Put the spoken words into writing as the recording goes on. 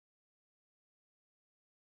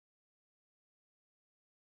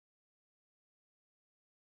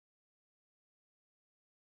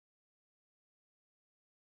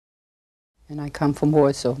and I come from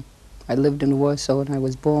Warsaw. I lived in Warsaw and I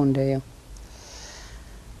was born there.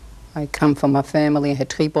 I come from a family, I had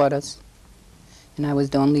 3 brothers, and I was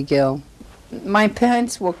the only girl. My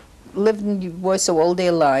parents lived in Warsaw all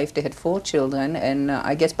their life. They had 4 children, and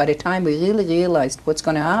I guess by the time we really realized what's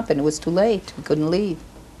going to happen, it was too late. We couldn't leave.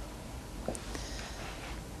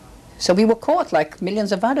 So we were caught like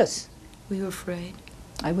millions of others. Were you afraid?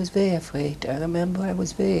 I was very afraid. I remember I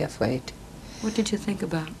was very afraid. What did you think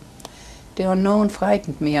about? The unknown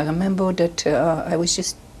frightened me. I remember that I was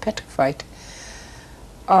just petrified.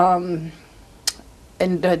 And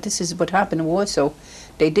this is what happened in Warsaw.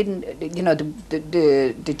 They didn't, you know,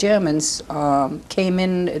 the Germans came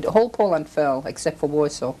in, the whole Poland fell except for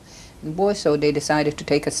Warsaw. In Warsaw they decided to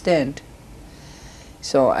take a stand.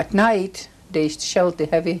 So at night they shelled the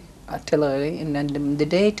heavy artillery, and then in the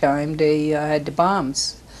daytime they had the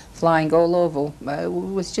bombs flying all over. It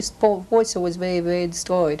was just, Warsaw was very, very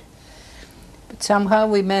destroyed. But somehow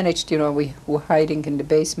we managed, you know, we were hiding in the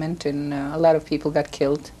basement, and a lot of people got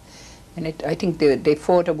killed. And I think they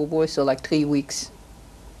fought over Warsaw like 3 weeks.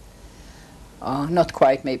 Not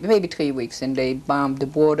quite, maybe 3 weeks, and they bombed the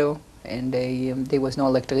border, and there was no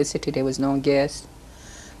electricity, there was no gas.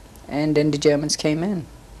 And then the Germans came in.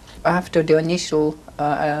 After the initial,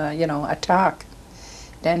 you know, attack,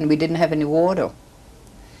 then we didn't have any water.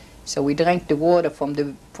 So we drank the water from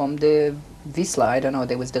the Wisla, I don't know,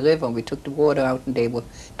 there was the river. We took the water out and they were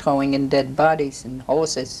throwing in dead bodies and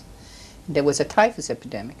horses. There was a typhus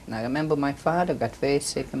epidemic, and I remember my father got very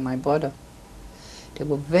sick and my brother. They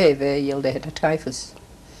were very, very ill. They had a typhus.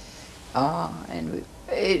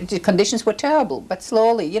 The conditions were terrible, but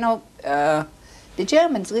slowly, you know, the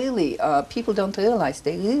Germans really, people don't realize,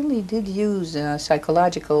 they really did use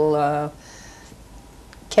psychological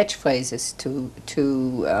catchphrases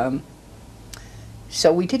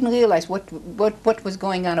so we didn't realize what was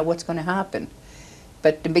going on or what's going to happen.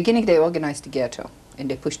 But in the beginning they organized the ghetto, and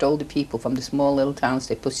they pushed all the people from the small little towns,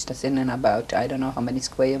 they pushed us in and about, I don't know how many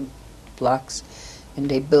square blocks, and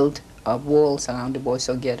they built walls around the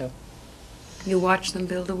Warsaw Ghetto. You watched them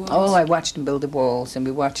build the walls? Oh, I watched them build the walls, and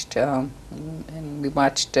we watched, you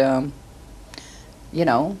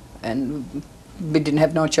know, and we didn't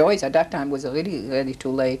have no choice. At that time it was already really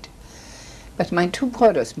too late. But my 2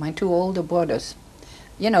 brothers, my 2 older brothers,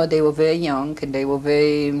 you know, they were very young and they were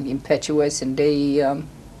very impetuous, and they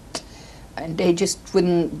just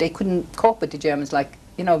couldn't cope with the Germans. Like,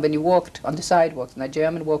 you know, when you walked on the sidewalks and a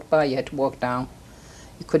German walked by, you had to walk down.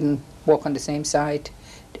 You couldn't walk on the same side,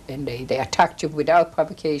 and they attacked you without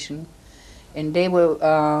provocation. And they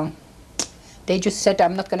just said,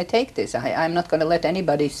 I'm not going to take this. I'm not going to let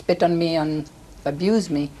anybody spit on me and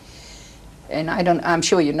abuse me. And I'm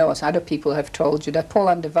sure you know, as other people have told you, that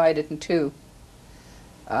Poland divided in 2.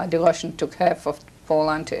 The Russian took half of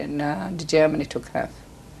Poland, and the Germany took half.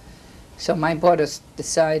 So my brothers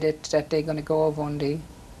decided that they're going to go over on the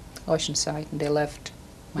Russian side, and they left.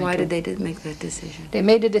 Why did they make that decision? They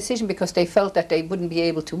made the decision because they felt that they wouldn't be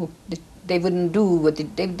able to, they wouldn't do what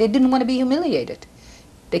they didn't want to be humiliated.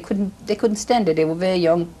 They couldn't stand it. They were very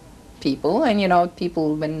young people, and you know,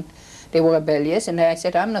 people when they were rebellious, and I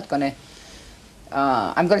said, I'm going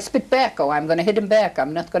to spit back, or I'm going to hit them back.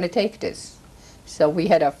 I'm not going to take this. So we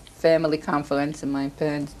had a family conference, and my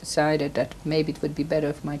parents decided that maybe it would be better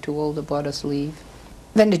if my 2 older brothers leave.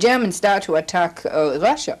 When the Germans started to attack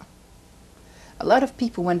Russia, a lot of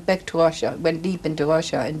people went back to Russia, went deep into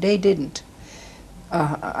Russia, and they didn't.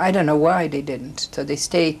 I don't know why they didn't. So they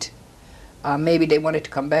stayed. Maybe they wanted to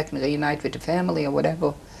come back and reunite with the family or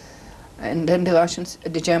whatever. And then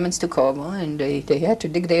the Germans took over, and they had to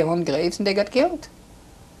dig their own graves, and they got killed.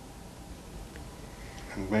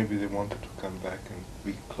 And maybe they wanted to come back and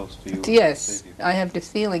be close to you. Yes, I have the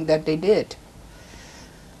feeling that they did.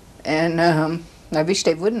 And I wish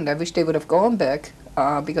they wouldn't. I wish they would have gone back,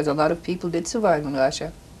 because a lot of people did survive in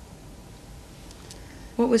Russia.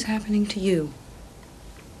 What was happening to you?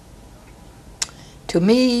 To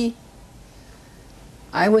me,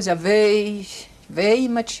 I was a very, very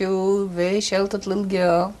mature, very sheltered little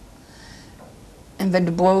girl. And when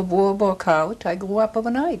the war broke out, I grew up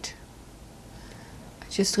overnight. I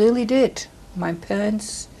just really did. My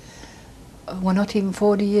parents were not even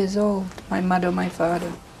 40 years old, my mother, my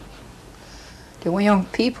father. They were young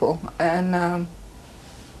people, and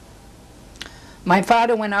my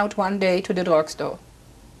father went out one day to the drugstore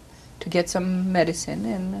to get some medicine,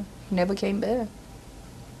 and he never came back.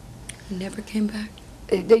 He never came back?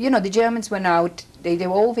 You know, the Germans went out, there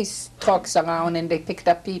were always trucks around, and they picked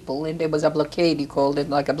up people, and there was a blockade, he called it,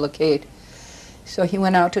 like a blockade. So he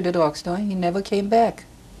went out to the drugstore, and he never came back.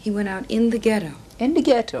 He went out in the ghetto? In the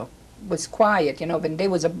ghetto. was quiet, you know, when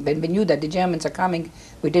when we knew that the Germans are coming,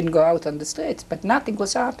 we didn't go out on the streets, but nothing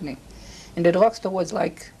was happening. And the drugstore was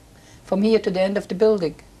like from here to the end of the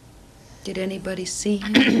building. Did anybody see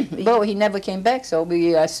him? Well, he never came back, so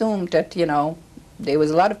we assumed that, you know, there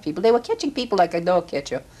was a lot of people. They were catching people like a dog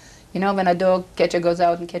catcher. You know, when a dog catcher goes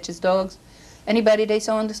out and catches dogs, anybody they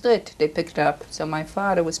saw on the street, they picked up. So my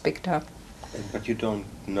father was picked up. But you don't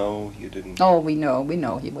know, you didn't... Oh, we know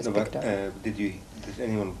he was No, picked but, up. did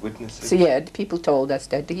anyone witness it? So yeah, the people told us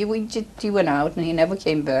that he went out and he never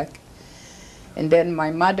came back. And then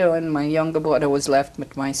my mother and my younger brother was left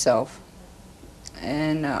with myself.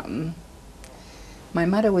 And my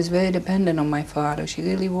mother was very dependent on my father. She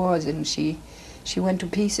really was, and she went to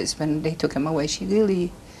pieces when they took him away. She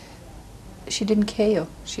didn't care.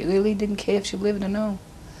 She really didn't care if she lived or no.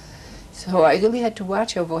 So I really had to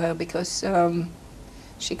watch over her because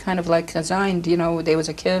she kind of like resigned. You know, there was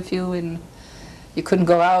a curfew and you couldn't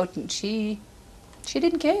go out, and she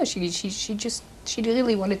didn't care. She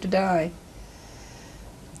really wanted to die.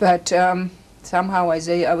 But somehow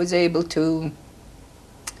I was able to,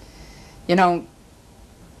 you know,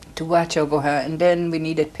 to watch over her. And then we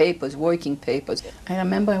needed papers, working papers. I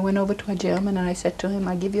remember I went over to a German and I said to him,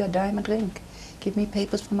 "I'll give you a diamond ring. Give me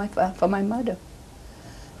papers for my mother."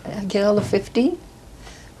 A girl of 15?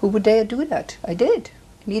 Who would dare do that? I did.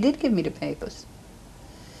 And he did give me the papers.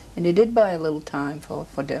 And he did buy a little time for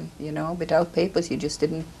them, you know. Without papers, you just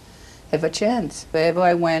didn't have a chance. Wherever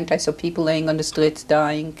I went, I saw people laying on the streets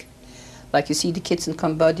dying. Like you see the kids in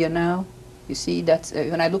Cambodia now. You see, that's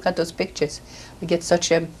when I look at those pictures, I get such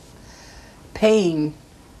a pain.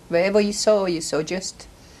 Wherever you saw just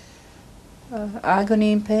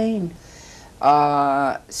agony and pain.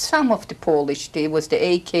 Some of the Polish, there was the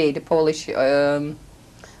AK, the Polish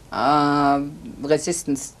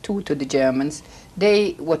resistance to the Germans,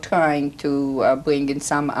 they were trying to bring in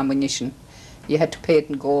some ammunition. You had to pay it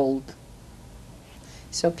in gold.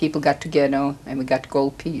 So people got together and we got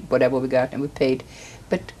gold, whatever we got, and we paid.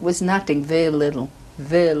 But it was nothing, very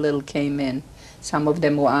little came in. Some of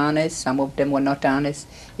them were honest, some of them were not honest.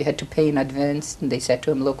 You had to pay in advance, and they said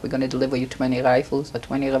to him, "Look, we're going to deliver you 20 rifles or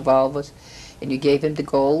 20 revolvers." And you gave him the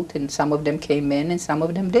gold, and some of them came in and some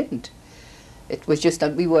of them didn't. It was just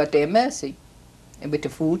that we were at their mercy. And with the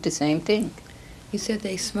food, the same thing. You said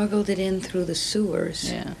they smuggled it in through the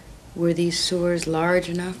sewers. Yeah. Were these sewers large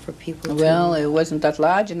enough for people to... Well, it wasn't that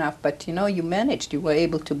large enough, but you know, you managed. You were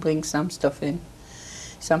able to bring some stuff in.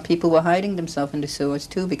 Some people were hiding themselves in the sewers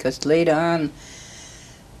too, because later on,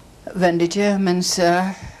 when the Germans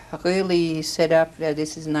really set up,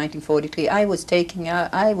 this is 1943, I was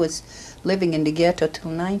living in the ghetto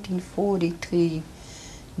till 1943,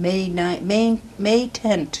 May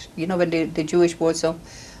 10th. You know, when the Jewish Warsaw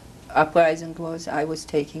uprising was, I was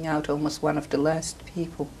taking out almost one of the last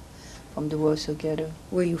people from the Warsaw Ghetto.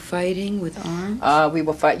 Were you fighting with arms? We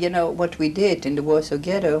were fighting. You know, what we did in the Warsaw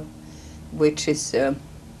Ghetto, which is,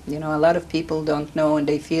 you know, a lot of people don't know, and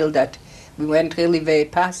they feel that we weren't really very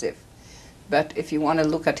passive. But if you want to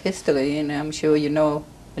look at history, and I'm sure you know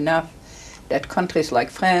enough, that countries like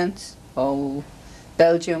France or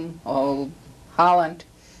Belgium or Holland,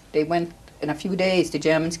 they went in a few days, the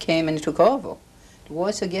Germans came and took over. The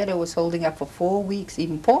Warsaw Ghetto was holding up for 4 weeks.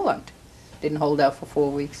 Even Poland didn't hold out for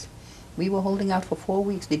 4 weeks. We were holding out for 4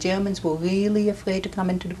 weeks. The Germans were really afraid to come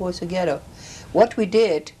into the Warsaw Ghetto. What we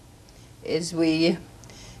did is when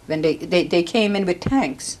they came in with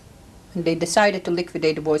tanks, and they decided to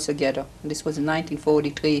liquidate the Warsaw Ghetto. And this was in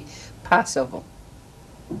 1943 Passover.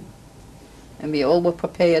 And we all were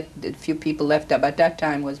prepared. A few people left up. At that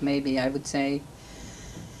time was maybe, I would say,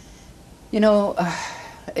 you know,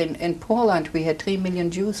 in Poland we had 3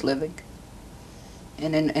 million Jews living.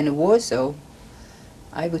 And in Warsaw,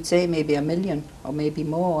 I would say maybe 1 million or maybe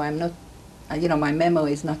more. I'm not, you know, my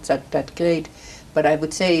memory is not that great, but I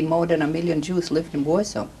would say more than 1 million Jews lived in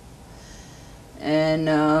Warsaw.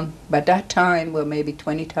 And by that time, were maybe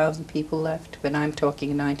 20,000 people left. When I'm talking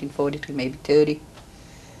in 1943, maybe 30.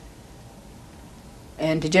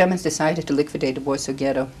 And the Germans decided to liquidate the Warsaw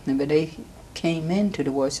Ghetto. And when they came into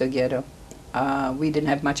the Warsaw Ghetto, we didn't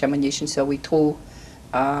have much ammunition, so we threw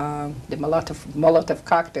the Molotov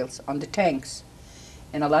cocktails on the tanks.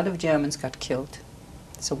 And a lot of Germans got killed.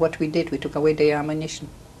 So what we did, we took away their ammunition.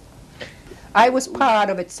 I was part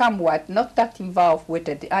of it somewhat, not that involved with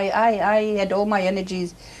it. I had all my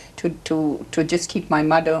energies to just keep my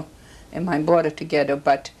mother and my brother together,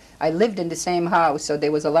 but I lived in the same house, so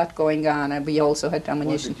there was a lot going on, and we also had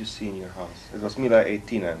ammunition. What did you see in your house? It was Mila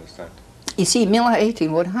 18, I understand. You see, Mila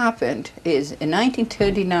 18, what happened is, in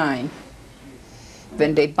 1939,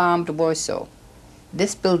 when they bombed Warsaw,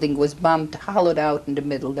 This building was bombed, hollowed out in the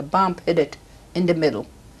middle. The bomb hit it in the middle.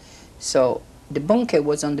 So the bunker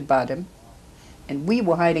was on the bottom, and we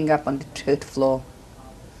were hiding up on the third floor,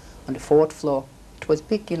 on the fourth floor. It was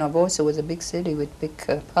big, you know, Warsaw was a big city with big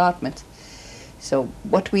apartments. So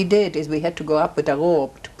what we did is we had to go up with a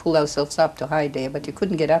rope to pull ourselves up to hide there, but you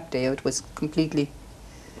couldn't get up there. It was completely...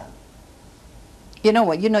 You know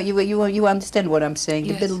what? You understand what I'm saying.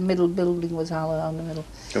 Yes. The middle building was hollow out in the middle.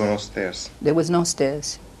 There were no stairs. There was no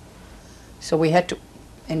stairs. So we had to...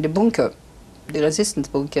 In the bunker, the resistance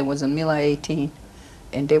bunker was on Mila 18,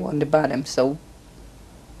 and they were on the bottom. So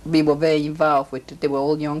we were very involved with it. They were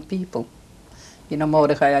all young people. You know,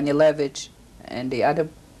 Mordechai Anilevich and the other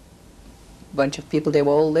bunch of people, they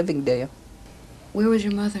were all living there. Where was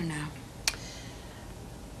your mother now?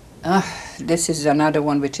 This is another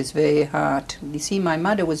one which is very hard. You see, my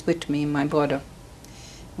mother was with me and my brother.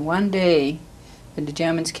 One day, when the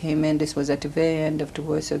Germans came in, this was at the very end of the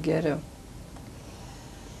Warsaw Ghetto.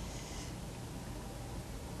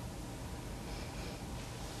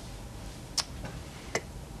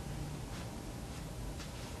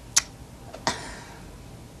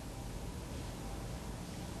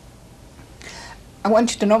 I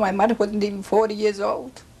want you to know my mother wasn't even 40 years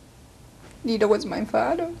old. Neither was my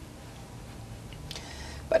father.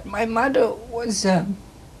 But my mother was...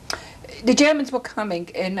 the Germans were coming,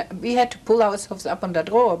 and we had to pull ourselves up on that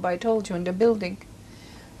rope, I told you, in the building.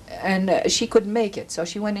 And she couldn't make it, so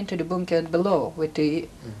she went into the bunker below with the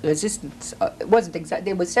resistance. It wasn't exact.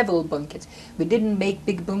 There were several bunkers. We didn't make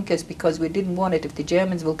big bunkers because we didn't want it. If the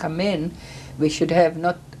Germans will come in, we should have,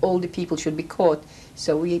 not all the people should be caught.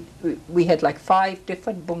 So we had like 5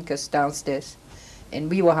 different bunkers downstairs. And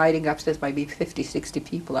we were hiding upstairs, maybe 50, 60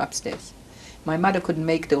 people upstairs. My mother couldn't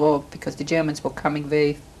make the rope because the Germans were coming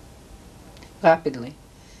very rapidly.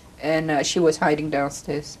 And she was hiding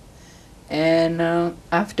downstairs. And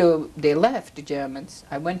after they left, the Germans,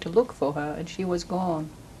 I went to look for her, and she was gone.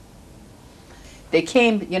 They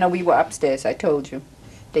came, you know, we were upstairs, I told you.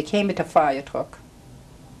 They came with a fire truck.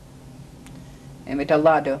 And with a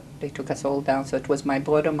ladder, they took us all down. So it was my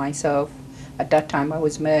brother, myself. At that time I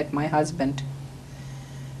was married, my husband.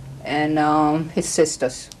 And his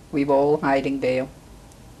sisters. We were all hiding there.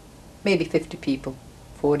 Maybe 50 people,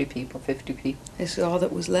 40 people, 50 people. This is all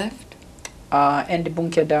that was left? And the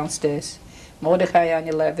bunker downstairs. Mordechai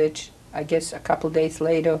Anilevich, I guess a couple days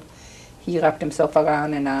later, he wrapped himself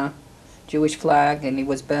around in a Jewish flag, and he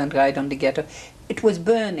was burned right on the ghetto. It was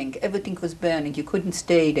burning. Everything was burning. You couldn't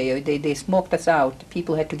stay there. They smoked us out.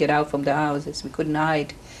 People had to get out from the houses. We couldn't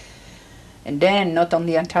hide. And then, not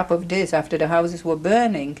only on top of this, after the houses were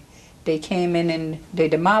burning, they came in and they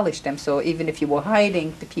demolished them. So even if you were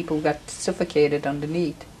hiding, the people got suffocated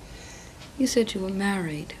underneath. You said you were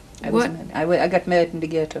married. I got married in the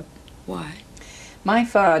ghetto. Why? My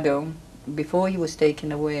father, before he was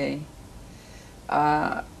taken away,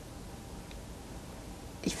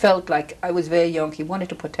 he felt like I was very young. He wanted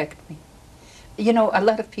to protect me. You know, a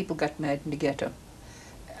lot of people got married in the ghetto.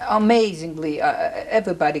 Amazingly,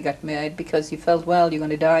 everybody got married because he felt, well, you're going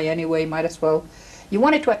to die anyway, might as well. You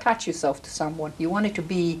wanted to attach yourself to someone. You wanted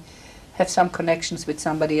to have some connections with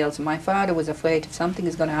somebody else. My father was afraid if something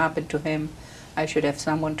is going to happen to him, I should have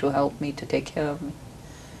someone to help me, to take care of me.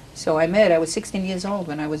 So I married. I was 16 years old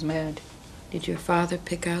when I was married. Did your father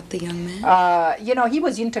pick out the young man? You know, he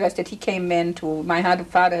was interested. He came in to, my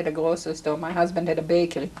father had a grocery store, my husband had a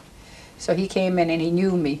bakery. So he came in and he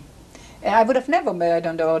knew me. And I would have never married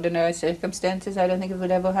under ordinary circumstances. I don't think it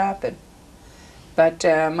would ever happen. But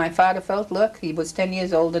my father felt, look, he was 10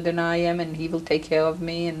 years older than I am, and he will take care of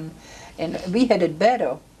me. And we had it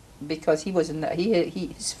better because he was in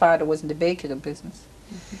his father was in the bakery business.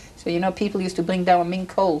 Mm-hmm. So, you know, people used to bring down a mink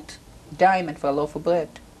colt diamond for a loaf of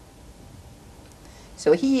bread.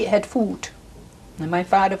 So he had food, and my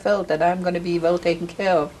father felt that I'm going to be well taken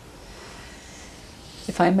care of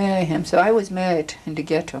if I marry him. So I was married in the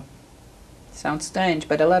ghetto. Sounds strange,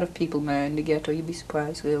 but a lot of people marry in the ghetto. You'd be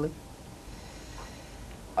surprised, really.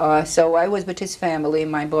 So I was with his family,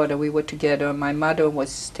 my brother, we were together. My mother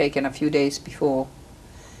was taken a few days before,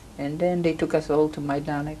 and then they took us all to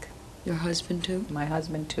Majdanek. Your husband too? My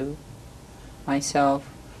husband too, myself.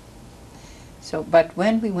 So, but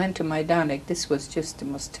when we went to Majdanek, this was just the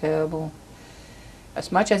most terrible.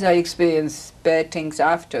 As much as I experienced bad things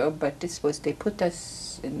after, but this was, they put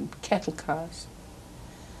us in cattle cars.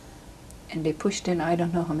 And they pushed in, I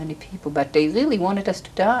don't know how many people, but they really wanted us to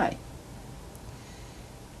die.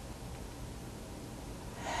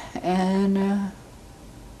 And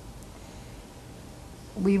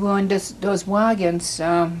we were in those wagons.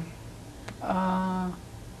 I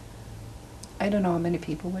don't know how many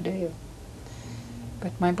people were there.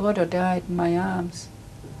 But my brother died in my arms.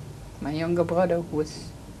 My younger brother who was...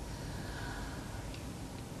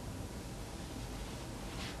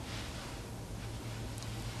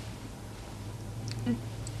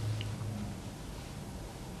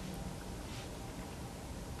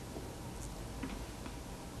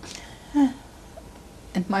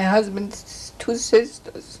 And my husband's two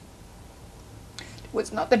sisters. There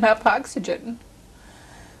was not enough oxygen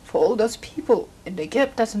for all those people, and they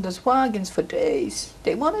kept us in those wagons for days.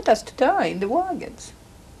 They wanted us to die in the wagons.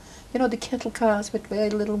 You know, the cattle cars with very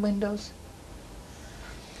little windows.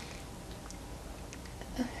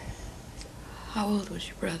 How old was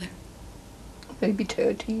your brother? Maybe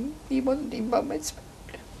 13. He wasn't even by my side.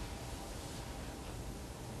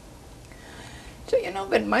 So, you know,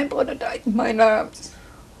 when my brother died in my arms,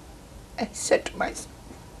 I said to myself,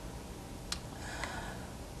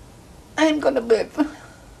 I'm gonna live.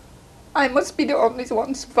 I must be the only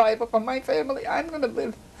one survivor for my family. I'm gonna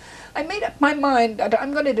live. I made up my mind that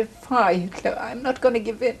I'm gonna defy Hitler. I'm not gonna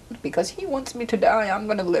give in. Because he wants me to die, I'm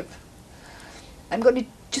gonna live. I'm gonna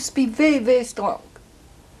just be very, very strong.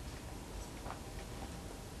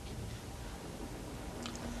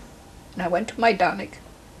 And I went to Majdanek.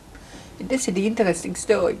 And this is the interesting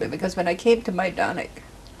story, because when I came to Majdanek,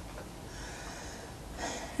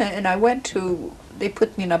 and I went to, they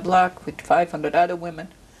put me in a block with 500 other women.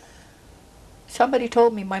 Somebody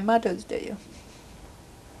told me my mother's there.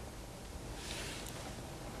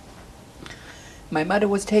 My mother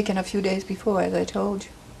was taken a few days before, as I told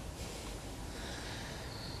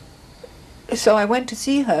you. So I went to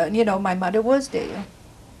see her, and you know, my mother was there.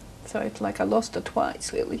 So it's like I lost her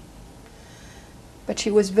twice, really. But she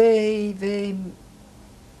was very, very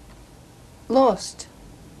lost.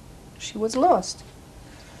 She was lost.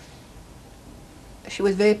 She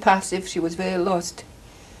was very passive, she was very lost.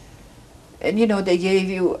 And you know, they gave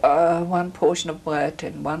you one portion of bread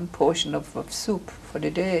and one portion of soup for the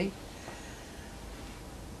day.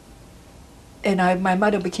 And my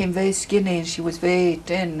mother became very skinny, and she was very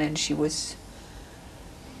thin, and she was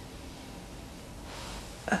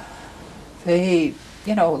very,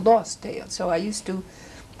 you know, lost there. So I used to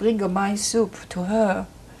bring her my soup to her,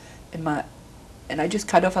 and I just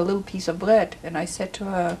cut off a little piece of bread, and I said to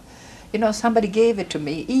her, you know, somebody gave it to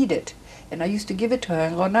me, eat it. And I used to give it to her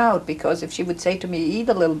and run out, because if she would say to me, eat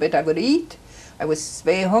a little bit, I would eat. I was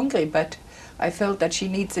very hungry, but I felt that she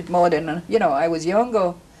needs it more than, you know, I was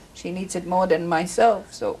younger. She needs it more than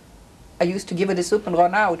myself. So I used to give her the soup and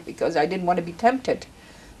run out, because I didn't want to be tempted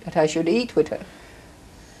that I should eat with her.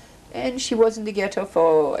 And she was in the ghetto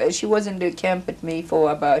for, she was in the camp with me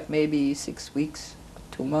for about maybe 6 weeks,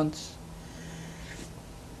 2 months.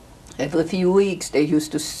 Every few weeks they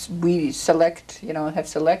used to, we select, you know, have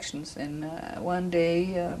selections. And one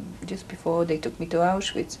day, just before they took me to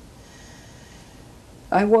Auschwitz,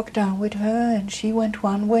 I walked down with her, and she went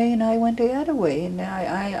one way and I went the other way. And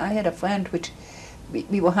I had a friend which,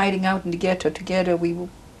 we were hiding out in the ghetto together. We were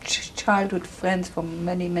childhood friends for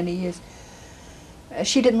many, many years.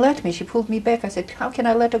 She didn't let me. She pulled me back. I said, how can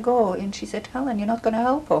I let her go? And she said, Helen, you're not going to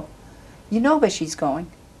help her. You know where she's going.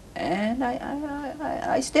 And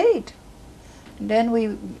I stayed. And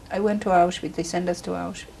then I went to Auschwitz. They sent us to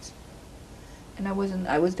Auschwitz. And I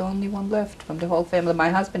was the only one left from the whole family. My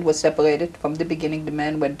husband was separated from the beginning. The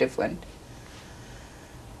men were different.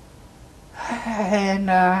 And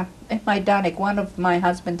at Majdanek, one of my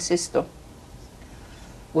husband's sister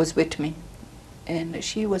was with me. And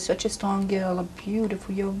she was such a strong girl, a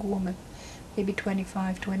beautiful young woman, maybe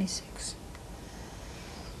 25, 26.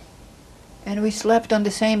 And we slept on the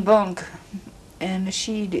same bunk, and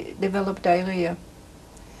she developed diarrhea.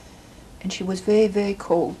 And she was very, very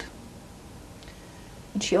cold.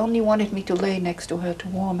 And she only wanted me to lay next to her to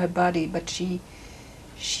warm her body, but she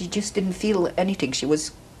just didn't feel anything.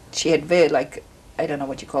 She had very, like, I don't know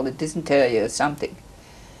what you call it, dysentery or something.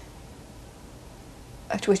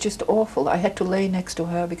 It was just awful. I had to lay next to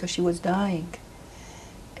her because she was dying.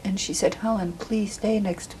 And she said, Helen, please stay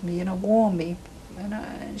next to me, you know, warm me.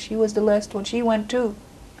 And she was the last one. She went too.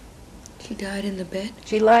 She died in the bed?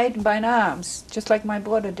 She lied in my arms, just like my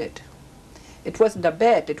brother did. It wasn't a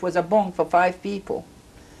bed, it was a bunk for 5 people.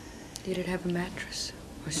 Did it have a mattress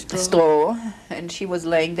or straw? Straw. And she was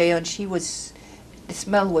laying there, and the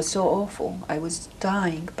smell was so awful. I was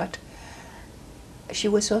dying, but she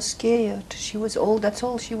was so scared. She was old, that's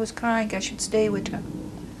all. She was crying I should stay with her.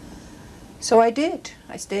 So I did.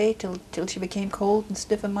 I stayed till she became cold and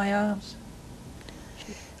stiff in my arms.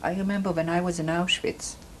 I remember when I was in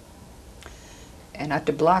Auschwitz, and at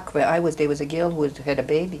the block where I was, there was a girl who had a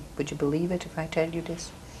baby. Would you believe it if I tell you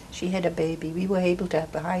this? She had a baby. We were able to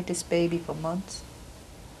hide this baby for months.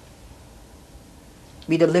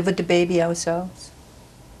 We delivered the baby ourselves.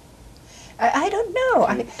 I don't know.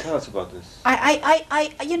 Can you tell us about this.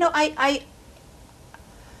 You know, I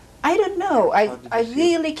don't know. How did you I see it?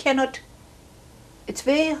 really cannot. It's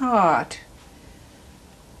very hard.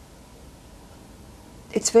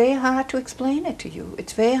 It's very hard to explain it to you.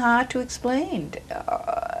 It's very hard to explain.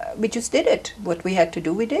 We just did it. What we had to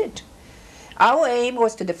do, we did. Our aim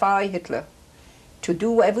was to defy Hitler, to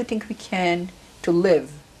do everything we can to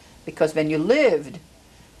live, because when you lived,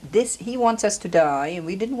 he wants us to die, and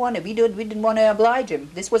we didn't want to. We didn't want to oblige him.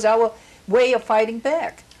 This was our way of fighting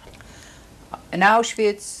back. In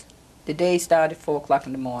Auschwitz, the day started 4 o'clock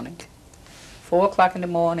in the morning. 4 o'clock in the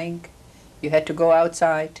morning, you had to go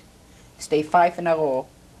outside, stay 5 in a row.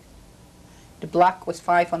 The block was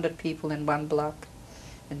 500 people in one block.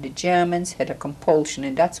 And the Germans had a compulsion,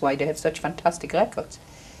 and that's why they have such fantastic records.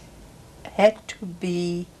 Had to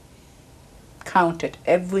be counted,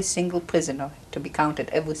 every single prisoner, to be counted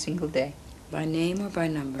every single day. By name or by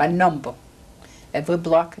number? By number. Every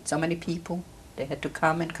block had so many people. They had to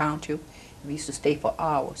come and count you. We used to stay for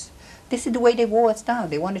hours. This is the way they wore us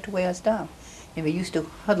down. They wanted to wear us down. And we used to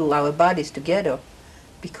huddle our bodies together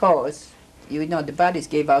because, you know, the bodies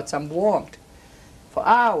gave out some warmth. For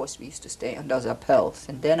hours we used to stay on those lapels.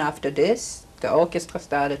 And then after this, the orchestra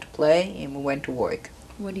started to play and we went to work.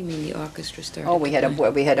 What do you mean the orchestra started? Oh, we to play?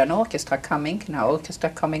 we had an orchestra coming, and our orchestra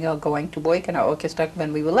coming or going to work, and our orchestra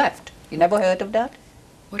when we were left. You never heard of that?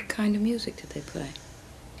 What kind of music did they play?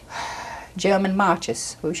 German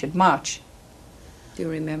marches. We should march. Do you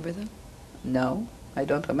remember them? No, I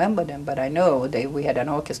don't remember them, but I know we had an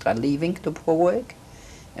orchestra leaving for work,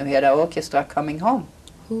 and we had an orchestra coming home.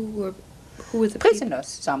 Who were the Prisoners,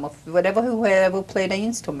 some of whoever played an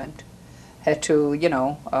instrument. Had to, you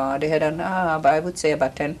know, they had I would say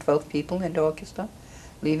about 10, 12 people in the orchestra,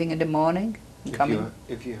 leaving in the morning and coming.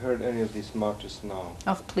 If you heard any of these marches now.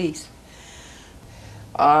 Oh, please.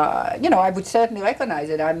 You know, I would certainly recognize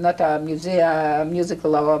it. I'm not a musical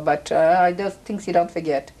lover, but those things you don't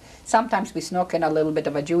forget. Sometimes we snuck in a little bit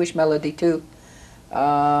of a Jewish melody too,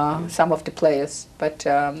 some of the players. But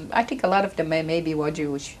I think a lot of them maybe were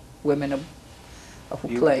Jewish women who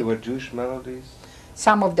played. They were Jewish melodies?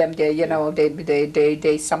 Some of them, you know,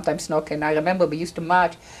 they sometimes snuck in. I remember we used to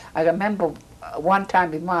march. I remember one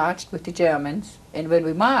time we marched with the Germans, and when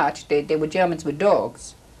we marched, they were Germans with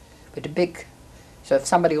dogs, with the big. So if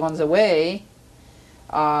somebody runs away,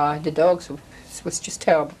 the dogs was just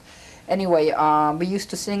terrible. Anyway, we used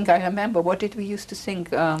to sing. I remember, what did we used to sing?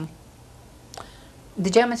 The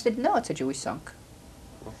Germans didn't know it's a Jewish song,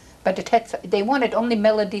 but they wanted only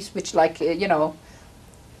melodies which, like, you know,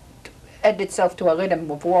 add itself to a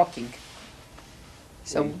rhythm of walking.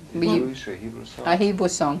 So Jewish or Hebrew song? A Hebrew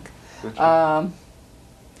song.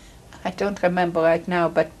 I don't remember right now,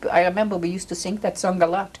 but I remember we used to sing that song a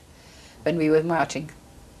lot when we were marching.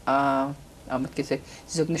 Zug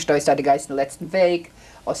nicht stolz der Geist den letzten Weg,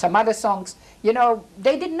 or some other songs. You know,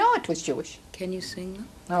 they didn't know it was Jewish. Can you sing them?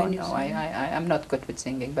 No, I'm not good with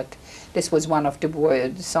singing, but this was one of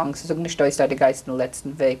the songs, Zug nicht stolz der Geist den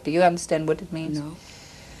letzten Weg. Do you understand what it means? No.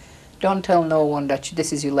 Don't tell no one that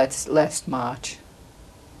this is your last march.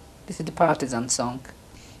 This is the partisan song.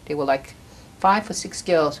 They were like 5 or 6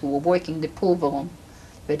 girls who were working the pulver room,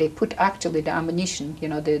 where they put actually the ammunition, you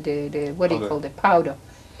know, the what do you call the powder,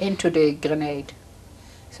 into the grenade.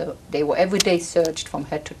 So they were every day searched from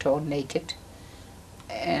head to toe naked.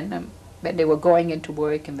 And when they were going into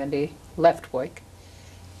work and when they left work.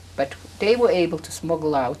 But they were able to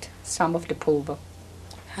smuggle out some of the pulver.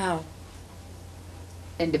 How?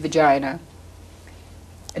 In the vagina,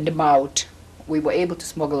 in the mouth. We were able to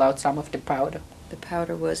smuggle out some of the powder. The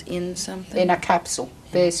powder was in something? In a capsule,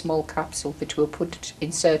 very small capsule, which were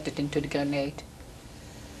inserted into the grenade.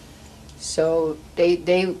 So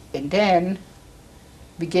and then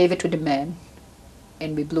we gave it to the men,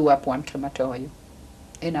 and we blew up one crematorium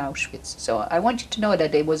in Auschwitz. So I want you to know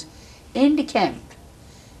that they was in the camp,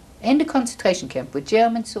 in the concentration camp, with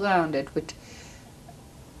Germans surrounded, with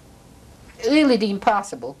really the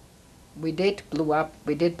impossible. We did blow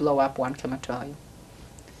up one crematorium.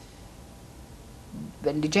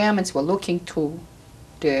 When the Germans were looking through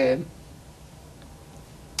the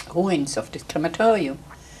ruins of the crematorium,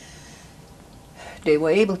 they were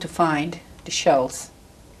able to find the shells,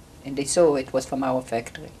 and they saw it was from our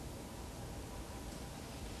factory.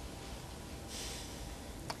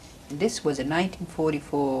 And this was in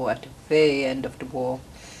 1944, at the very end of the war.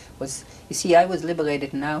 You see, I was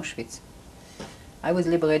liberated in Auschwitz. I was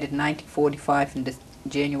liberated in 1945, in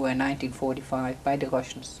January 1945, by the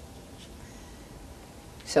Russians.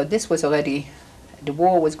 So this was already, the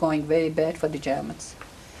war was going very bad for the Germans.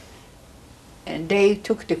 And they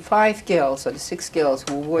took the 5 girls or the 6 girls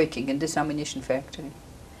who were working in this ammunition factory,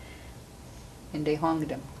 and they hung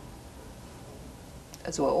them.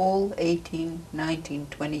 Those were all 18, 19,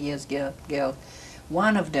 20 years girls.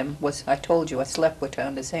 One of them was, I told you, I slept with her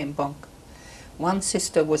in the same bunk. One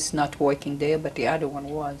sister was not working there, but the other one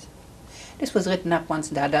was. This was written up once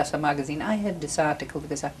in the Hadassah magazine. I had this article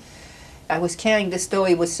because I was carrying this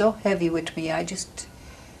story. It was so heavy with me. I just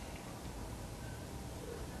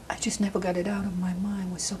never got it out of my mind.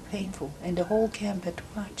 It was so painful. And the whole camp had to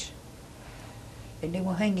watch. And they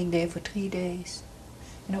were hanging there for 3 days.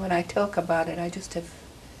 You know, when I talk about it, I just have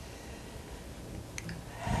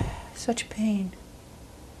such pain.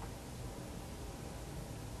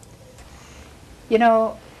 You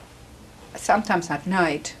know, sometimes at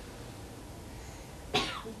night,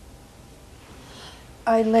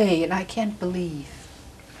 I lay and I can't believe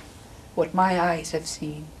what my eyes have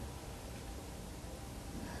seen.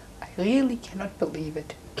 I really cannot believe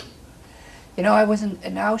it. You know, I was in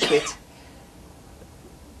Auschwitz.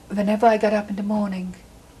 Whenever I got up in the morning,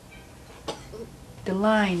 the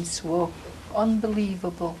lines were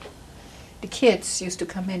unbelievable. The kids used to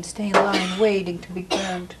come in, stay in line, waiting to be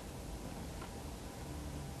burned.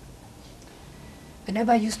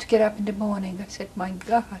 Whenever I used to get up in the morning, I said, my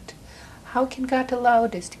God, how can God allow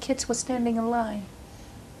this? The kids were standing in line.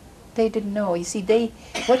 They didn't know. You see,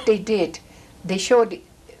 what they did, they showed,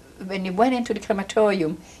 when you went into the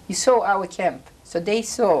crematorium, you saw our camp. So they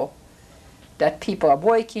saw that people are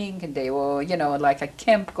working, and they were, you know, like a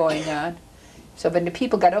camp going on. So when the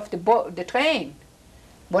people got off the train,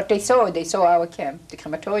 what they saw our camp. The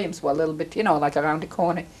crematoriums were a little bit, you know, like around the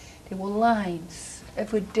corner. There were lines.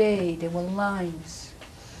 Every day there were lines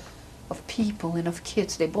of people and of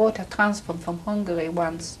kids. They brought a transport from Hungary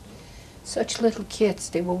once. Such little kids,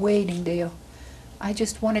 they were waiting there. I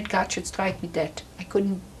just wanted God should strike me dead. I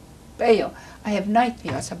couldn't bear. I have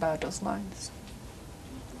nightmares about those lines.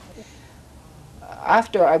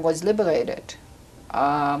 After I was liberated,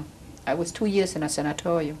 I was 2 years in a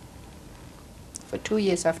sanatorium. For 2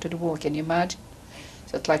 years after the war, can you imagine?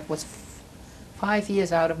 So it like was 5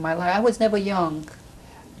 years out of my life. I was never young.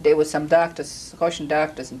 There were some doctors, Russian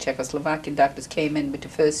doctors and Czechoslovakian doctors came in with the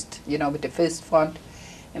first, you know, with the first front.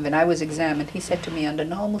 And when I was examined, he said to me, under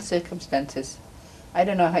normal circumstances, I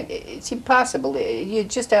don't know how, it's impossible. You're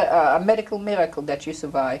just a medical miracle that you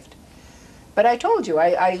survived. But I told you,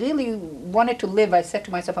 I really wanted to live. I said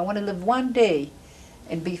to myself, I want to live one day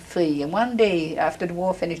and be free. And one day after the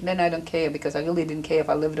war finished, then I don't care, because I really didn't care if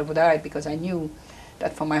I lived or died, because I knew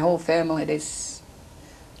that for my whole family there's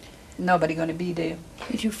nobody going to be there.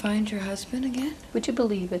 Did you find your husband again? Would you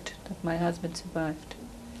believe it, that my husband survived?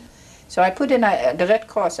 So I put in the Red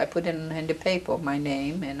Cross, I put in the paper my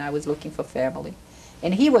name, and I was looking for family.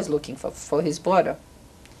 And he was looking for his brother.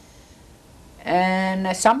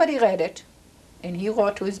 And somebody read it, and he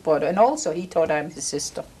wrote to his brother, and also he thought I'm his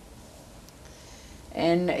sister.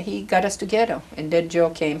 And he got us together, and then Joe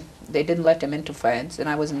came. They didn't let him into France, and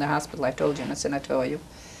I was in the hospital, I told you, in a sanatorium.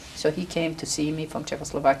 So he came to see me from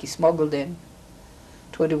Czechoslovakia, smuggled in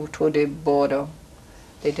to the border.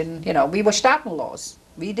 They didn't, you know, we were Staatenlos.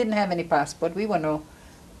 We didn't have any passport. We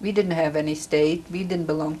didn't have any state. We didn't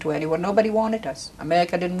belong to anyone. Nobody wanted us.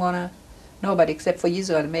 America didn't want nobody except for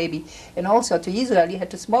Israel, maybe. And also to Israel, you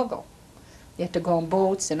had to smuggle. You had to go on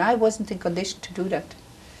boats, and I wasn't in condition to do that.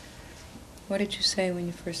 What did you say when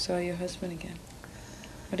you first saw your husband again?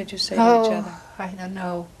 What did you say to each other? I don't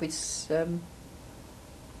know. It's,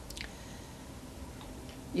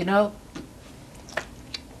 you know,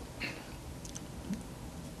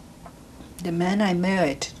 the man I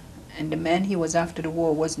married and the man he was after the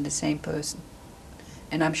war wasn't the same person.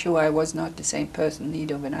 And I'm sure I was not the same person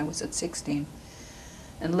either when I was at 16.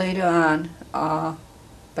 And later on,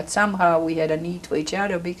 but somehow we had a need for each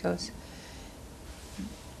other, because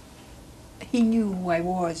he knew who I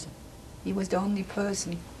was. He was the only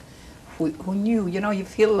person who knew. You know, you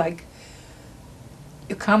feel like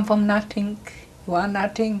you come from nothing, you are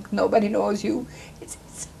nothing, nobody knows you.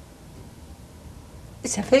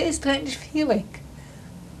 It's a very strange feeling.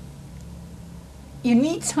 You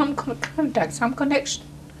need some contact, some connection.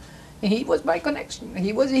 And he was my connection.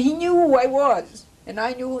 He knew who I was, and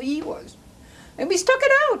I knew who he was. And we stuck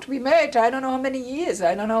it out. We married, I don't know how many years.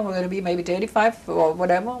 I don't know, we're going to be maybe 35 or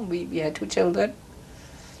whatever. We had 2 children.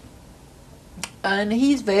 And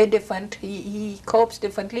he's very different. He copes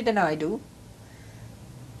differently than I do.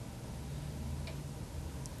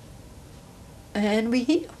 And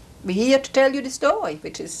we're here to tell you the story,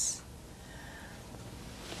 which is,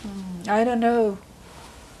 I don't know.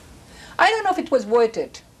 I don't know if it was worth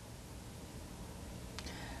it.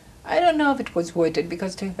 I don't know if it was worth it,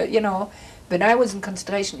 because, you know, when I was in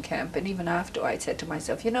concentration camp, and even after, I said to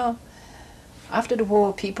myself, you know, after the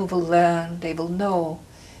war, people will learn, they will know,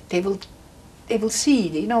 they will see,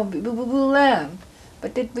 you know, we will learn.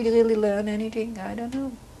 But did we really learn anything? I don't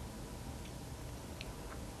know.